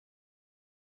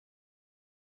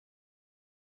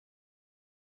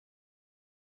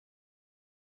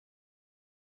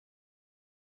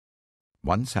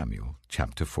1 Samuel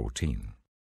chapter 14.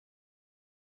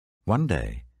 One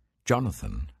day,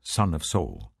 Jonathan, son of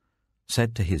Saul,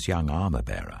 said to his young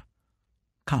armor-bearer,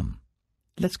 "Come,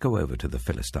 let's go over to the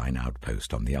Philistine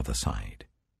outpost on the other side."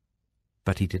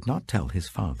 But he did not tell his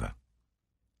father.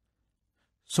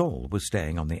 Saul was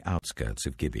staying on the outskirts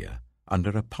of Gibeah,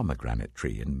 under a pomegranate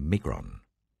tree in Migron.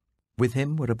 With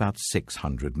him were about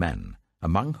 600 men,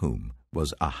 among whom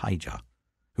was Ahijah,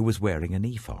 who was wearing an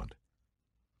ephod.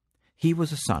 He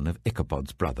was a son of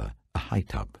Ichabod's brother,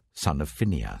 Ahitub, son of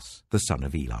Phinehas, the son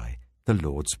of Eli, the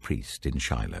Lord's priest in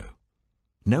Shiloh.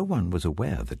 No one was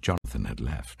aware that Jonathan had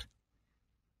left.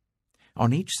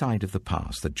 On each side of the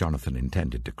pass that Jonathan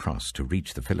intended to cross to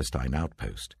reach the Philistine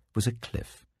outpost was a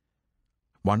cliff.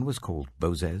 One was called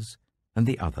Bozez, and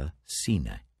the other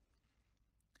Seneh.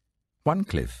 One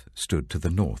cliff stood to the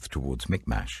north towards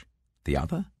Michmash, the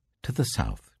other to the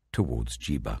south towards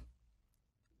Geba.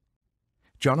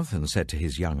 Jonathan said to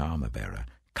his young armor-bearer,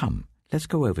 "Come, let's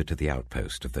go over to the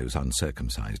outpost of those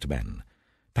uncircumcised men.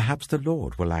 Perhaps the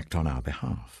Lord will act on our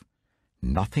behalf.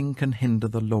 Nothing can hinder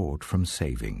the Lord from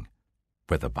saving,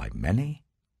 whether by many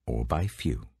or by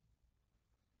few."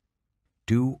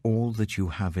 "Do all that you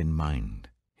have in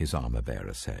mind," his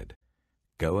armor-bearer said.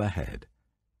 "Go ahead.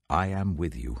 I am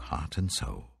with you, heart and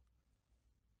soul."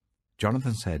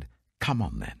 Jonathan said, "Come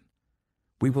on then.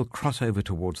 We will cross over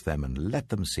towards them and let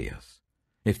them see us.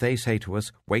 If they say to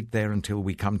us, 'Wait there until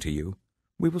we come to you,'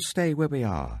 we will stay where we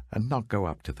are and not go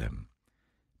up to them.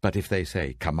 But if they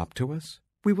say, 'Come up to us,'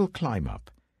 we will climb up,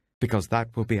 because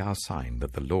that will be our sign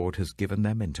that the Lord has given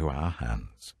them into our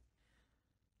hands."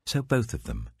 So both of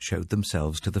them showed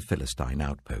themselves to the Philistine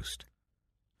outpost.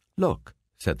 "Look,"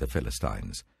 said the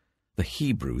Philistines, "the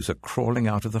Hebrews are crawling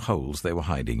out of the holes they were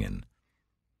hiding in."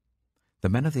 The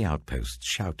men of the outpost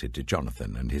shouted to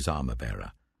Jonathan and his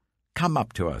armor-bearer, "Come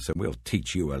up to us and we'll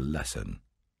teach you a lesson."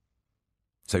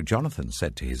 So Jonathan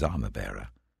said to his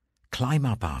armor-bearer, "Climb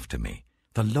up after me.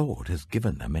 The Lord has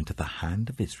given them into the hand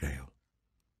of Israel."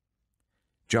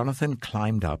 Jonathan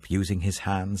climbed up using his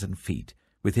hands and feet,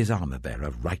 with his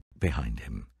armor-bearer right behind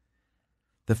him.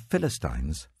 The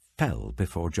Philistines fell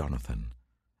before Jonathan,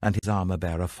 and his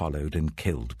armor-bearer followed and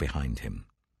killed behind him.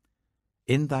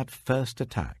 In that first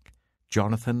attack,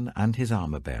 Jonathan and his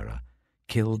armor-bearer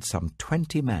killed some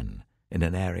 20 men in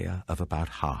an area of about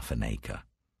half an acre.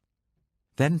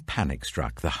 Then panic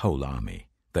struck the whole army,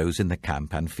 those in the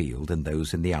camp and field and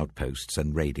those in the outposts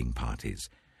and raiding parties,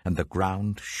 and the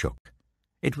ground shook.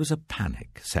 It was a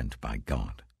panic sent by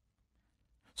God.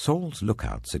 Saul's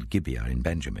lookouts at Gibeah in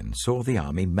Benjamin saw the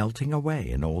army melting away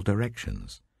in all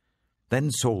directions.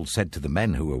 Then Saul said to the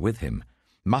men who were with him,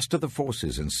 "Muster the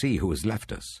forces and see who has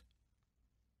left us."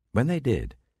 When they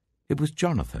did, it was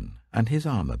Jonathan and his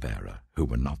armor-bearer who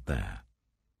were not there.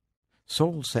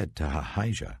 Saul said to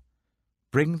Ahijah,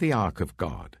 "Bring the ark of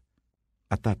God."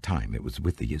 At that time it was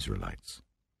with the Israelites.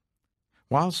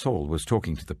 While Saul was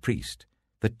talking to the priest,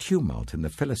 the tumult in the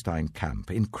Philistine camp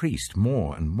increased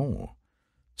more and more.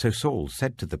 So Saul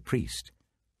said to the priest,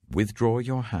 "Withdraw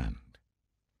your hand."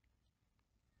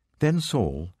 Then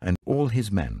Saul and all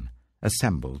his men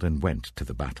assembled and went to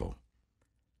the battle.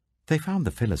 They found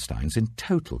the Philistines in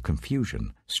total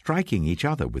confusion, striking each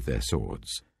other with their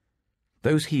swords.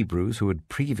 Those Hebrews who had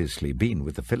previously been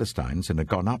with the Philistines and had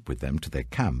gone up with them to their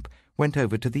camp went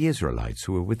over to the Israelites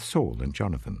who were with Saul and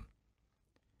Jonathan.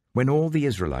 When all the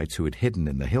Israelites who had hidden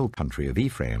in the hill country of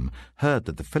Ephraim heard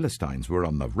that the Philistines were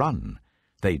on the run,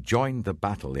 they joined the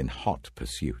battle in hot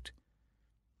pursuit.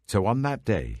 So on that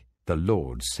day the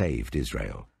Lord saved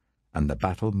Israel, and the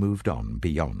battle moved on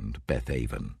beyond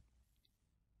Beth-aven.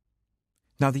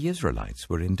 Now the Israelites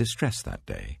were in distress that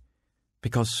day,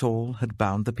 because Saul had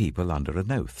bound the people under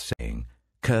an oath, saying,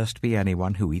 "Cursed be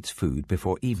anyone who eats food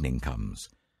before evening comes,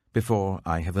 before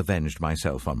I have avenged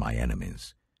myself on my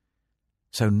enemies."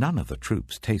 So none of the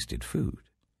troops tasted food.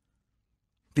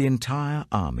 The entire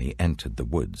army entered the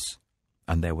woods,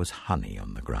 and there was honey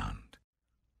on the ground.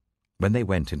 When they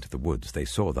went into the woods, they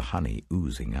saw the honey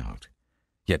oozing out.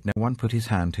 Yet no one put his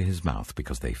hand to his mouth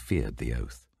because they feared the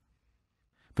oath.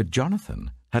 But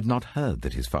Jonathan had not heard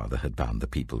that his father had bound the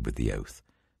people with the oath,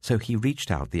 so he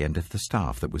reached out the end of the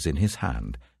staff that was in his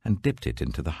hand and dipped it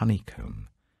into the honeycomb.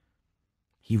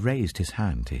 He raised his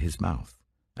hand to his mouth,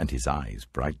 and his eyes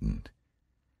brightened.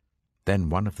 Then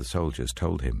one of the soldiers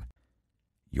told him,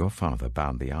 "Your father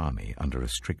bound the army under a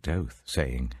strict oath,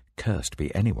 saying, 'Cursed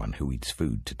be anyone who eats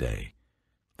food today.'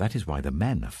 That is why the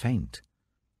men are faint."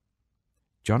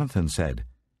 Jonathan said,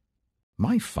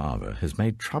 "My father has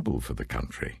made trouble for the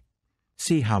country.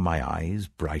 See how my eyes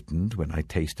brightened when I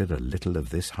tasted a little of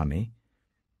this honey."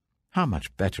 How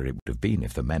much better it would have been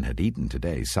if the men had eaten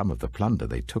today some of the plunder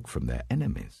they took from their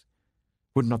enemies.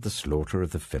 Would not the slaughter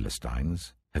of the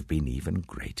Philistines have been even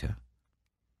greater?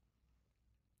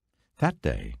 That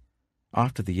day,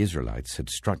 after the Israelites had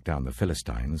struck down the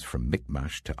Philistines from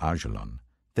Michmash to Ajalon,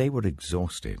 they were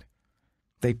exhausted.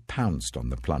 They pounced on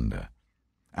the plunder,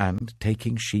 and,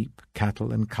 taking sheep,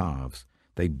 cattle, and calves,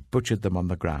 they butchered them on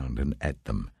the ground and ate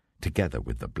them, together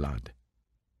with the blood.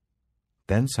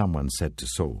 Then someone said to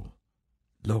Saul,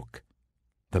 "Look,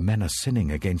 the men are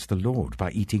sinning against the Lord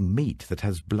by eating meat that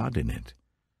has blood in it."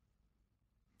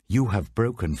 "You have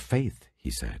broken faith,"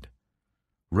 he said.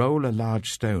 "Roll a large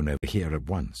stone over here at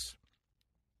once."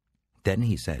 Then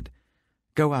he said,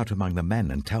 "Go out among the men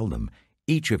and tell them,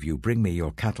 'Each of you bring me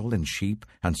your cattle and sheep,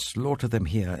 and slaughter them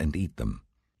here and eat them.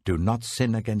 Do not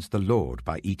sin against the Lord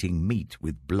by eating meat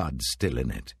with blood still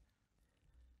in it.'"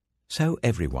 So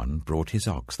everyone brought his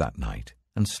ox that night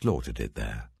and slaughtered it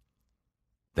there.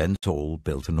 Then Saul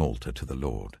built an altar to the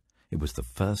Lord. It was the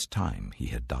first time he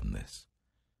had done this.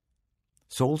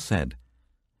 Saul said,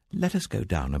 "Let us go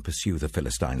down and pursue the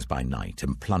Philistines by night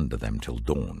and plunder them till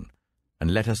dawn,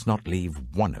 and let us not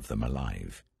leave one of them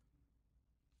alive."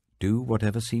 "Do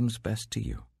whatever seems best to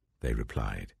you," they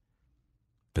replied.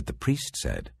 But the priest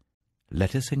said,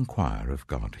 "Let us inquire of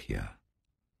God here."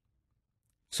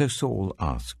 So Saul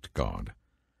asked God,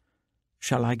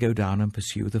 "Shall I go down and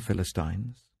pursue the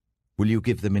Philistines? Will you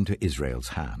give them into Israel's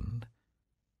hand?"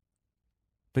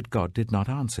 But God did not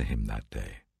answer him that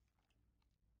day.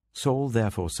 Saul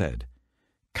therefore said,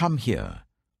 "Come here,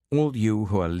 all you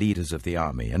who are leaders of the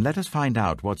army, and let us find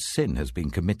out what sin has been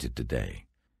committed today.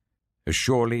 As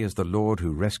surely as the Lord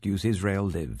who rescues Israel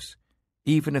lives,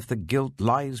 even if the guilt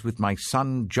lies with my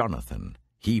son Jonathan,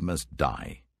 he must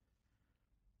die."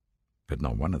 But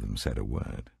not one of them said a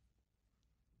word.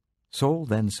 Saul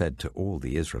then said to all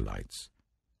the Israelites,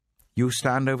 "You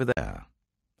stand over there.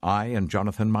 I and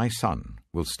Jonathan my son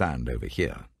will stand over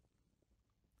here."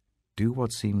 "Do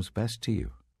what seems best to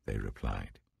you," they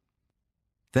replied.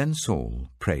 Then Saul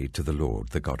prayed to the Lord,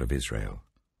 the God of Israel,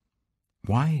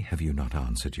 "Why have you not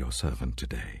answered your servant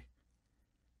today?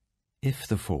 If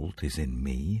the fault is in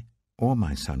me or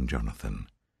my son Jonathan,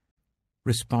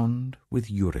 respond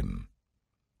with Urim.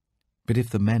 But if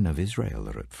the men of Israel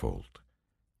are at fault,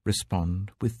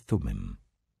 respond with Thummim."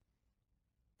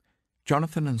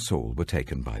 Jonathan and Saul were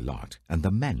taken by lot, and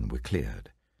the men were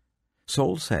cleared.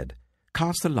 Saul said,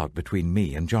 "Cast the lot between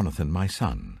me and Jonathan my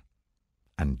son."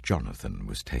 And Jonathan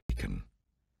was taken.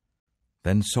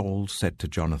 Then Saul said to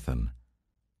Jonathan,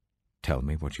 "Tell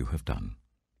me what you have done."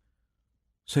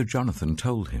 So Jonathan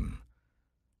told him,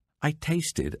 "I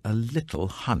tasted a little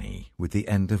honey with the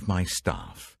end of my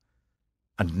staff,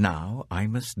 and now I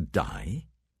must die?"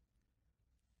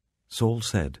 Saul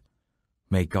said,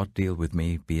 "May God deal with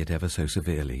me, be it ever so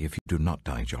severely, if you do not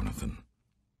die, Jonathan."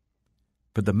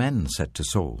 But the men said to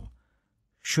Saul,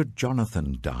 "Should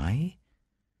Jonathan die?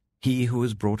 He who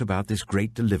has brought about this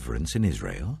great deliverance in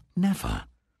Israel? Never.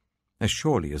 As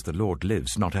surely as the Lord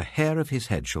lives, not a hair of his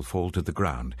head shall fall to the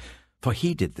ground, for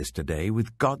he did this today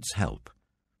with God's help."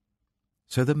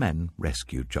 So the men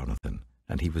rescued Jonathan,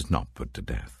 and he was not put to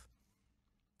death.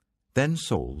 Then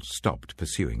Saul stopped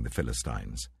pursuing the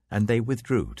Philistines, and they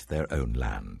withdrew to their own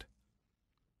land.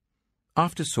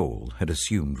 After Saul had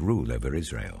assumed rule over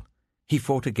Israel, he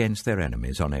fought against their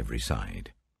enemies on every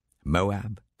side: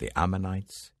 Moab, the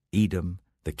Ammonites, Edom,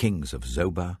 the kings of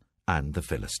Zobah, and the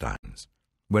Philistines.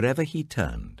 Wherever he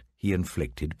turned, he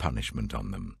inflicted punishment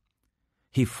on them.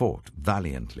 He fought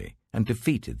valiantly and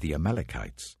defeated the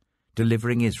Amalekites,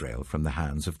 delivering Israel from the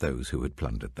hands of those who had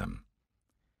plundered them.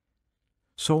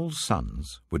 Saul's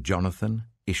sons were Jonathan,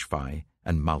 Ishvi,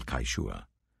 and Malchishua.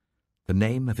 The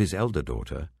name of his elder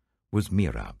daughter was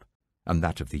Merab, and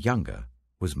that of the younger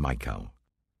was Michal.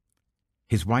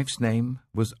 His wife's name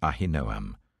was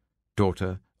Ahinoam,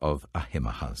 daughter of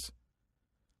Ahimaaz.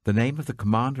 The name of the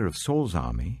commander of Saul's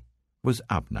army was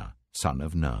Abner, son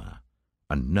of Ner,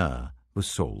 and Ner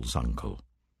was Saul's uncle.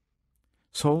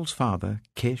 Saul's father,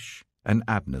 Kish, and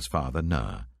Abner's father,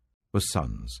 Ner, were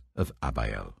sons of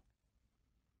Abiel.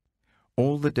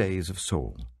 All the days of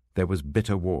Saul there was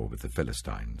bitter war with the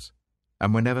Philistines,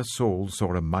 and whenever Saul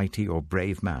saw a mighty or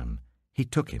brave man, he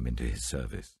took him into his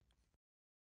service.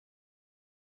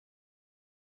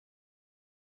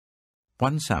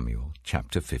 1 Samuel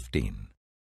chapter 15.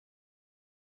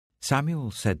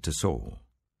 Samuel said to Saul,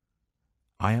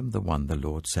 "I am the one the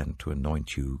Lord sent to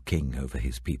anoint you king over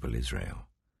his people Israel.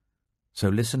 So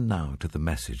listen now to the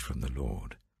message from the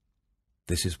Lord.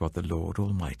 This is what the Lord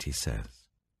Almighty says.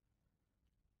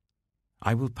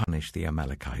 I will punish the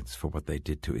Amalekites for what they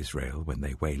did to Israel when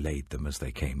they waylaid them as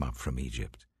they came up from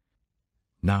Egypt.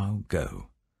 Now go,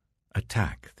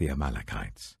 attack the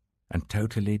Amalekites, and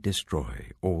totally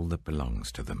destroy all that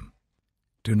belongs to them.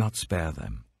 Do not spare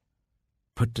them.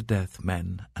 Put to death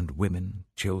men and women,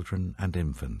 children and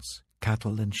infants,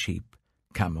 cattle and sheep,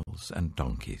 camels and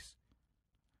donkeys."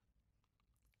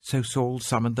 So Saul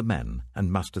summoned the men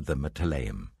and mustered them at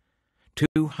Telaim,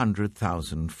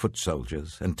 200,000 foot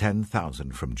soldiers and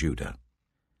 10,000 from Judah.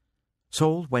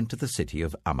 Saul went to the city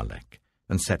of Amalek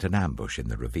and set an ambush in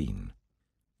the ravine.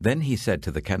 Then he said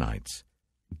to the Kenites,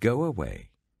 "Go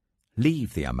away,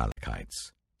 leave the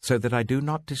Amalekites, so that I do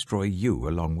not destroy you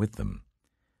along with them.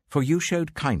 For you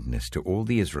showed kindness to all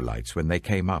the Israelites when they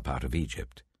came up out of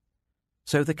Egypt."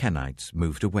 So the Kenites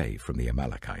moved away from the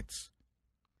Amalekites.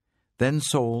 Then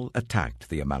Saul attacked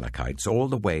the Amalekites all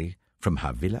the way from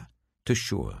Havilah to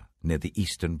Shur, near the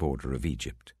eastern border of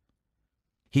Egypt.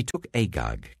 He took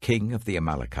Agag, king of the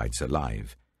Amalekites,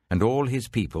 alive, and all his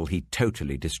people he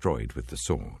totally destroyed with the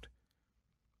sword.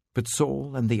 But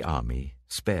Saul and the army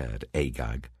spared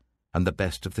Agag, and the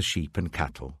best of the sheep and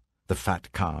cattle, the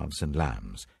fat calves and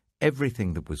lambs,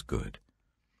 everything that was good.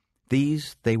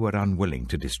 These they were unwilling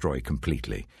to destroy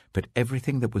completely, but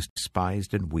everything that was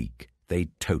despised and weak they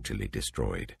totally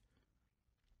destroyed.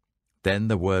 Then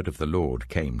the word of the Lord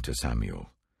came to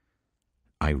Samuel.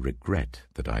 "I regret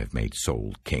that I have made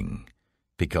Saul king,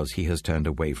 because he has turned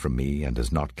away from me and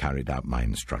has not carried out my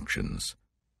instructions."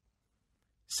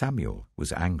 Samuel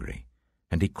was angry,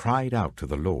 and he cried out to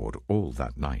the Lord all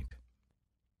that night.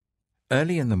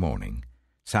 Early in the morning,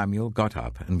 Samuel got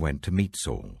up and went to meet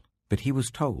Saul, but he was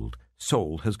told,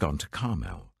 "Saul has gone to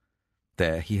Carmel.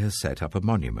 There he has set up a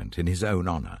monument in his own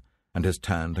honor, and has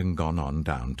turned and gone on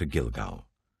down to Gilgal."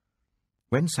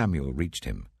 When Samuel reached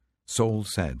him, Saul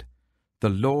said, "The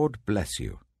Lord bless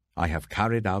you. I have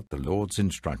carried out the Lord's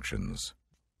instructions."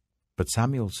 But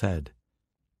Samuel said,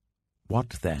 "What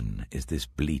then is this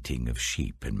bleating of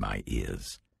sheep in my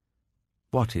ears?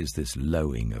 What is this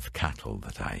lowing of cattle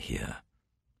that I hear?"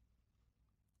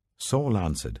 Saul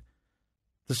answered,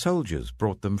 "The soldiers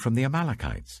brought them from the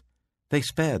Amalekites. They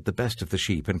spared the best of the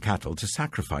sheep and cattle to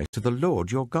sacrifice to the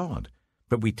Lord your God,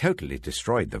 but we totally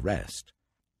destroyed the rest."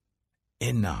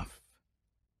 "Enough,"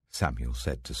 Samuel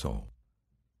said to Saul.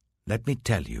 "Let me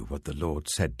tell you what the Lord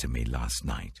said to me last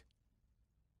night."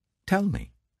 "Tell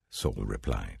me," Saul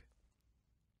replied.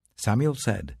 Samuel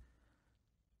said,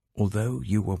 "Although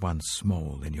you were once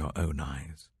small in your own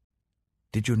eyes,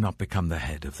 did you not become the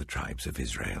head of the tribes of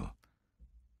Israel?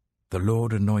 The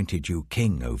Lord anointed you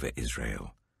king over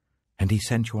Israel, and he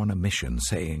sent you on a mission,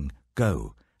 saying,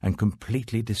 'Go and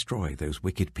completely destroy those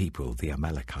wicked people, the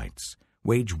Amalekites.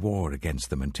 Wage war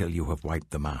against them until you have wiped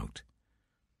them out.'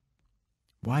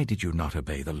 Why did you not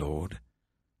obey the Lord?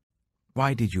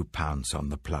 Why did you pounce on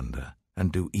the plunder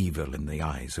and do evil in the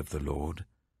eyes of the Lord?"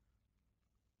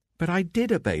 "But I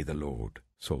did obey the Lord,"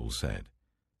 Saul said.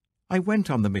 "I went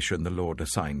on the mission the Lord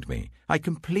assigned me. I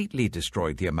completely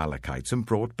destroyed the Amalekites and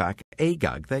brought back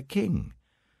Agag, their king.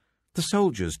 The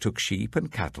soldiers took sheep and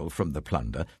cattle from the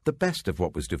plunder, the best of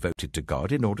what was devoted to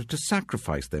God, in order to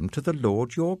sacrifice them to the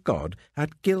Lord your God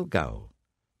at Gilgal."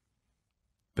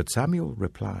 But Samuel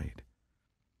replied,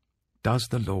 "Does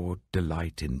the Lord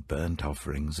delight in burnt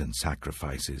offerings and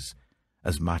sacrifices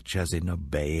as much as in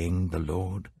obeying the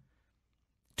Lord?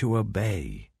 To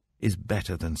obey is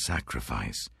better than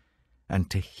sacrifice, and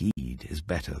to heed is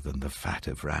better than the fat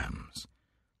of rams.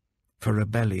 For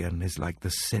rebellion is like the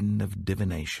sin of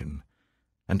divination,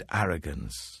 and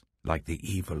arrogance like the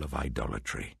evil of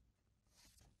idolatry.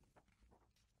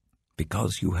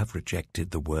 Because you have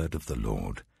rejected the word of the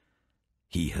Lord,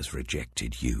 he has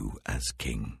rejected you as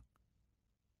king."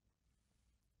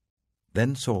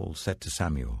 Then Saul said to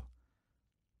Samuel,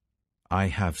 "I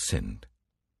have sinned.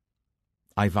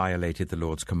 I violated the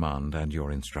Lord's command and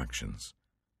your instructions.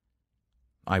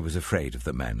 I was afraid of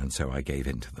the men, and so I gave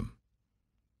in to them.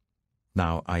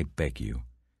 Now I beg you,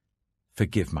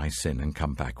 forgive my sin and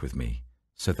come back with me,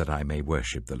 so that I may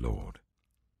worship the Lord."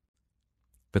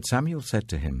 But Samuel said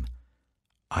to him,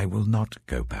 "I will not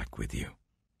go back with you.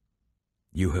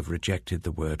 You have rejected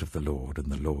the word of the Lord, and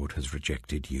the Lord has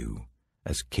rejected you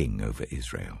as king over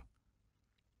Israel."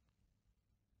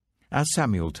 As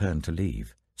Samuel turned to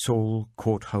leave, Saul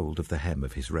caught hold of the hem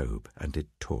of his robe, and it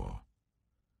tore.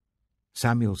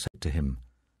 Samuel said to him,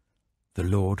 "The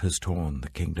Lord has torn the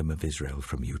kingdom of Israel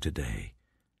from you today,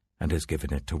 and has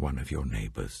given it to one of your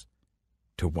neighbors,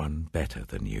 to one better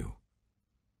than you.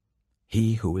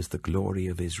 He who is the glory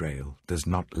of Israel does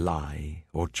not lie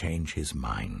or change his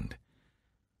mind,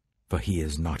 for he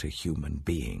is not a human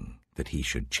being that he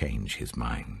should change his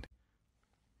mind.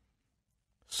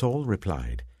 Saul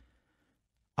replied,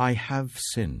 I have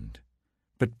sinned,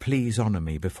 but please honor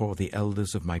me before the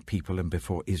elders of my people and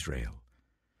before Israel.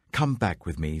 Come back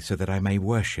with me so that I may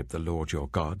worship the Lord your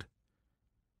God.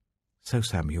 So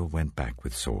Samuel went back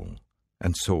with Saul,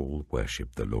 and Saul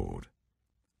worshipped the Lord.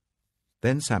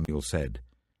 Then Samuel said,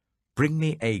 Bring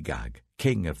me Agag,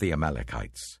 king of the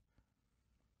Amalekites.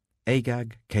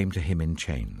 Agag came to him in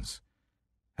chains,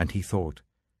 and he thought,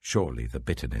 Surely the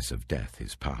bitterness of death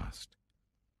is past.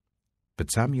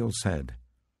 But Samuel said,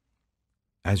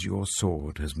 As your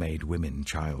sword has made women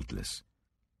childless,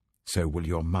 so will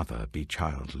your mother be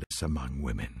childless among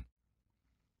women.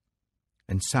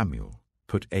 And Samuel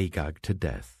put Agag to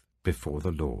death before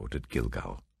the Lord at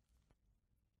Gilgal.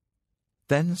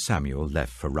 Then Samuel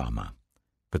left for Ramah,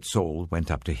 but Saul went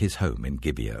up to his home in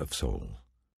Gibeah of Saul.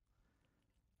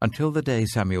 Until the day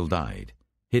Samuel died,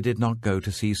 he did not go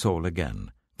to see Saul again,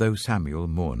 though Samuel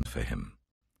mourned for him.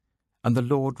 And the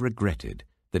Lord regretted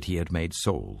that he had made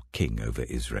Saul king over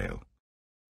Israel.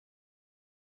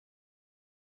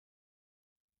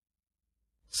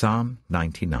 Psalm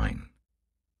 99.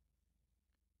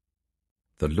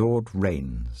 The Lord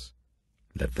reigns,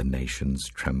 let the nations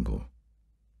tremble.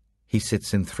 He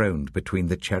sits enthroned between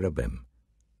the cherubim,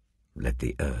 let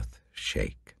the earth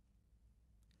shake.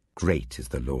 Great is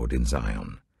the Lord in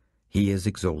Zion, he is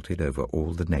exalted over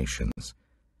all the nations.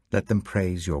 Let them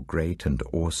praise your great and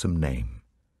awesome name.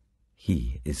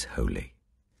 He is holy.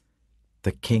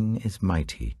 The King is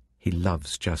mighty, he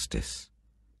loves justice.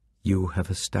 You have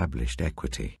established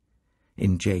equity.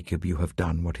 In Jacob you have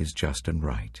done what is just and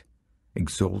right.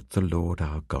 Exalt the Lord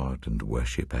our God and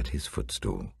worship at his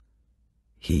footstool.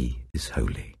 He is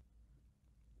holy.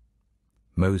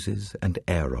 Moses and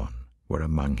Aaron were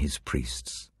among his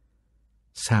priests.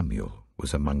 Samuel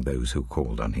was among those who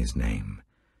called on his name.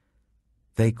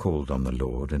 They called on the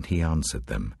Lord, and he answered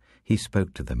them. He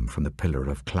spoke to them from the pillar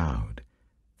of cloud.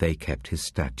 They kept his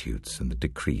statutes and the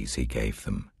decrees he gave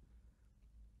them.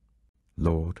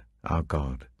 Lord, our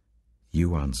God,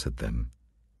 you answered them.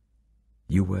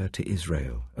 You were to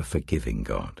Israel a forgiving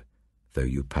God, though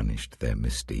you punished their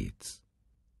misdeeds.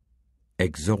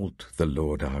 Exalt the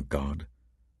Lord our God,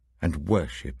 and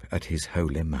worship at his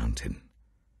holy mountain.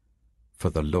 For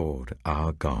the Lord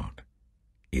our God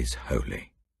is holy.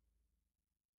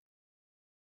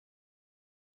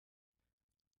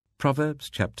 Proverbs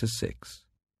chapter 6.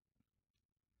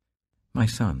 My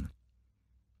son,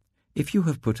 if you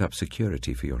have put up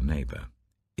security for your neighbor,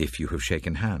 if you have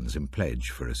shaken hands in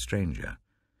pledge for a stranger,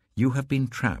 you have been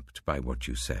trapped by what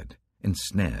you said,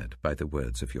 ensnared by the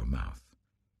words of your mouth.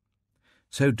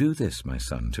 So do this, my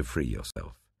son, to free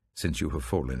yourself, since you have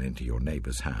fallen into your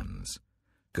neighbor's hands.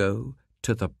 Go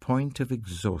to the point of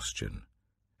exhaustion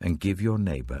and give your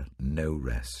neighbor no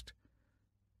rest.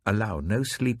 Allow no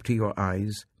sleep to your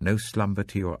eyes, no slumber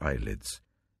to your eyelids.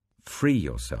 Free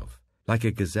yourself, like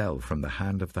a gazelle from the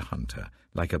hand of the hunter,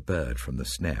 like a bird from the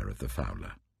snare of the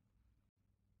fowler.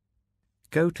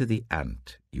 Go to the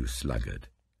ant, you sluggard.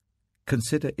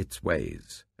 Consider its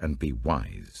ways, and be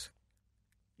wise.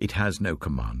 It has no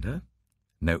commander,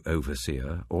 no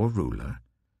overseer or ruler,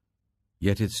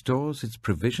 yet it stores its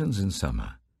provisions in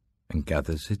summer, and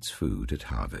gathers its food at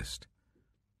harvest.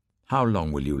 How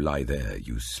long will you lie there,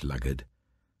 you sluggard?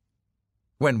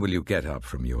 When will you get up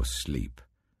from your sleep?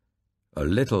 A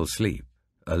little sleep,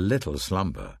 a little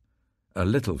slumber, a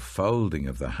little folding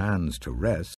of the hands to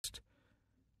rest,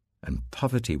 and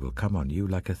poverty will come on you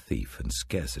like a thief, and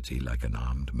scarcity like an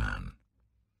armed man.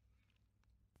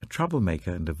 A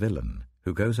troublemaker and a villain,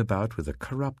 who goes about with a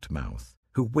corrupt mouth,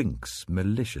 who winks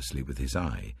maliciously with his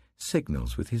eye,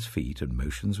 signals with his feet and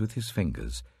motions with his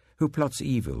fingers, who plots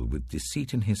evil with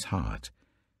deceit in his heart,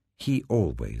 he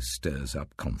always stirs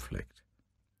up conflict.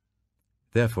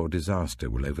 Therefore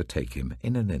disaster will overtake him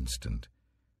in an instant.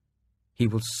 He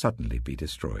will suddenly be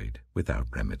destroyed without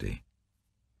remedy.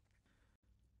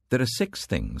 There are 6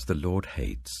 things the Lord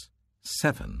hates,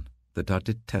 7 that are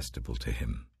detestable to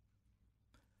him: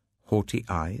 haughty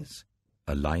eyes,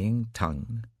 a lying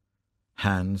tongue,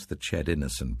 hands that shed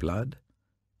innocent blood,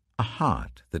 a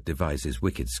heart that devises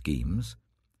wicked schemes,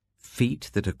 feet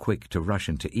that are quick to rush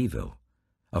into evil,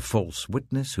 a false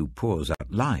witness who pours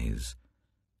out lies,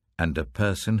 and a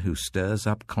person who stirs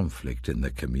up conflict in the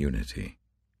community.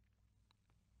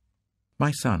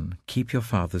 My son, keep your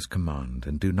father's command,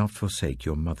 and do not forsake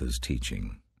your mother's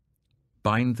teaching.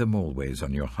 Bind them always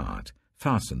on your heart,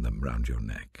 fasten them round your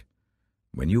neck.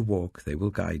 When you walk, they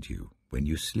will guide you. When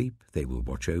you sleep, they will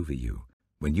watch over you.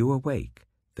 When you awake,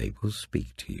 they will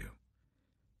speak to you.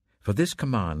 For this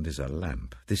command is a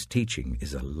lamp, this teaching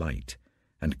is a light,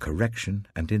 and correction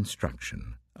and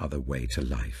instruction are the way to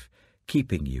life,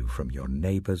 keeping you from your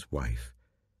neighbor's wife,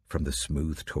 from the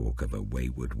smooth talk of a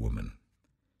wayward woman.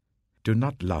 Do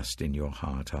not lust in your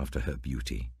heart after her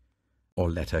beauty, or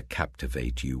let her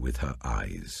captivate you with her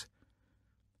eyes.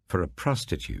 For a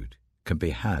prostitute can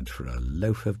be had for a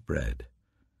loaf of bread,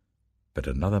 but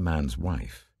another man's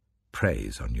wife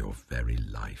preys on your very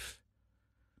life.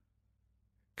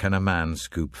 Can a man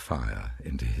scoop fire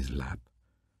into his lap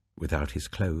without his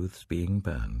clothes being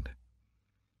burned?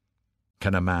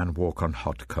 Can a man walk on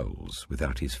hot coals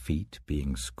without his feet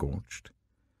being scorched?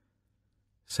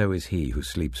 So is he who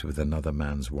sleeps with another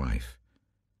man's wife.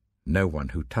 No one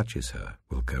who touches her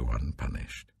will go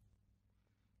unpunished.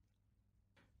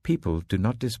 People do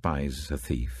not despise a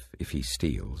thief if he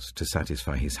steals to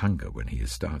satisfy his hunger when he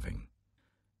is starving.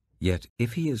 Yet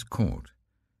if he is caught,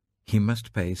 he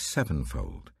must pay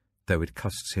sevenfold, though it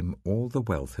costs him all the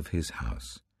wealth of his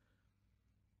house.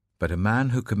 But a man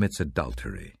who commits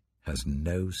adultery has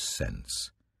no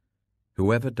sense.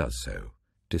 Whoever does so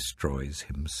destroys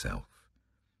himself.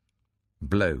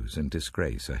 Blows and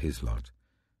disgrace are his lot,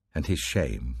 and his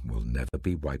shame will never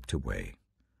be wiped away.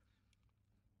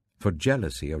 For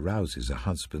jealousy arouses a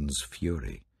husband's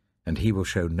fury, and he will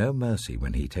show no mercy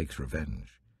when he takes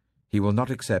revenge. He will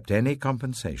not accept any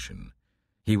compensation.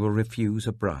 He will refuse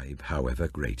a bribe, however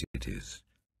great it is.